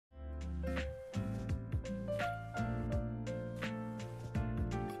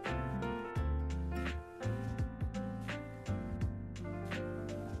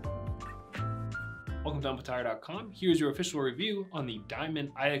Welcome to Umpire.com. Here's your official review on the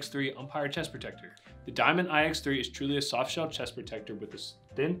Diamond iX3 Umpire Chest Protector. The Diamond iX3 is truly a soft shell chest protector with a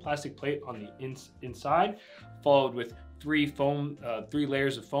thin plastic plate on the inside, followed with three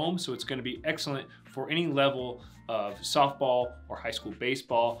layers of foam, so it's going to be excellent for any level of softball or high school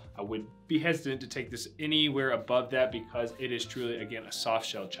baseball. I would be hesitant to take this anywhere above that because it is truly, again, a soft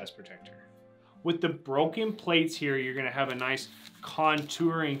shell chest protector. With the broken plates here, you're going to have a nice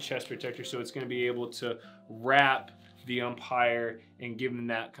contouring chest protector, so it's going to be able to wrap the umpire and give them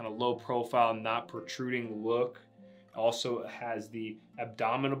that kind of low profile, not protruding look. Also has the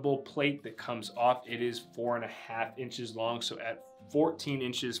abdominal plate that comes off. It is 4.5 inches long, so at 14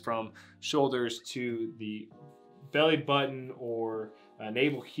 inches from shoulders to the belly button or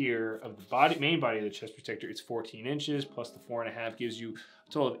navel here of the main body of the chest protector, it's 14 inches plus the 4.5 gives you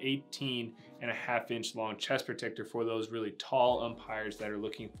a total of 18.5 inch long chest protector for those really tall umpires that are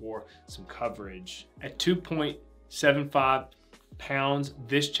looking for some coverage. At 2.75 pounds,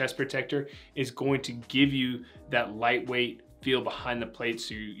 this chest protector is going to give you that lightweight feel behind the plate,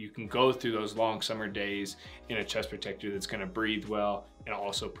 so you can go through those long summer days in a chest protector that's going to breathe well and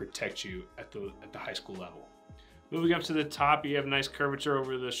also protect you at the high school level. Moving up to the top, you have nice curvature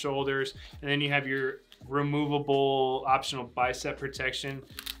over the shoulders, and then you have your removable optional bicep protection.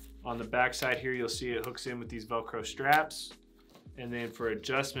 On the back side here, you'll see it hooks in with these Velcro straps. And then for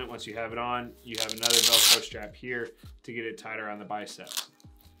adjustment, once you have it on, you have another Velcro strap here to get it tighter on the bicep.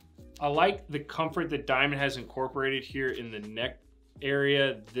 I like the comfort that Diamond has incorporated here in the neck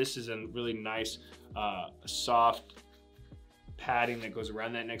area. This is a really nice, soft padding that goes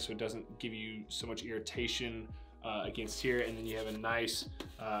around that neck so it doesn't give you so much irritation against here. And then you have a nice,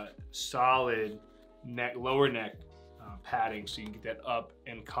 solid lower neck padding, so you can get that up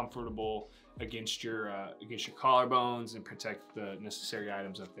and comfortable against your collarbones and protect the necessary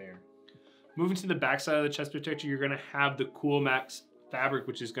items up there. Moving to the back side of the chest protector, you're going to have the Cool Max fabric,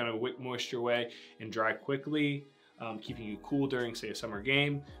 which is going to wick moisture away and dry quickly, keeping you cool during, say, a summer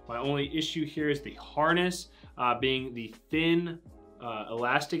game. My only issue here is the harness, being the thin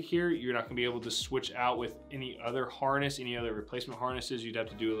elastic here. You're not going to be able to switch out with any other harness, any other replacement harnesses. You'd have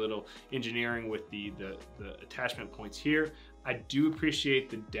to do a little engineering with the attachment points here. I do appreciate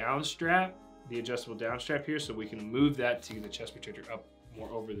the down strap, the adjustable down strap here, so we can move that to get the chest protector up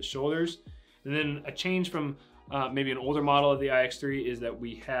more over the shoulders. And then a change from maybe an older model of the iX3 is that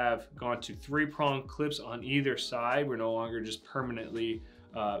we have gone to 3-prong clips on either side. We're no longer just permanently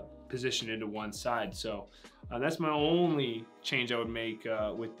positioned into one side. So that's my only change I would make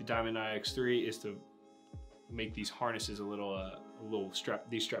with the Diamond iX3, is to make these harnesses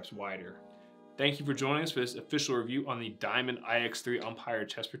these straps wider. Thank you for joining us for this official review on the Diamond iX3 Umpire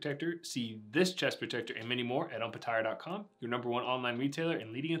Chest Protector. See this chest protector and many more at umpire.com, your #1 online retailer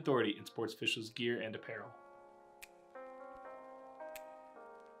and leading authority in sports officials gear and apparel.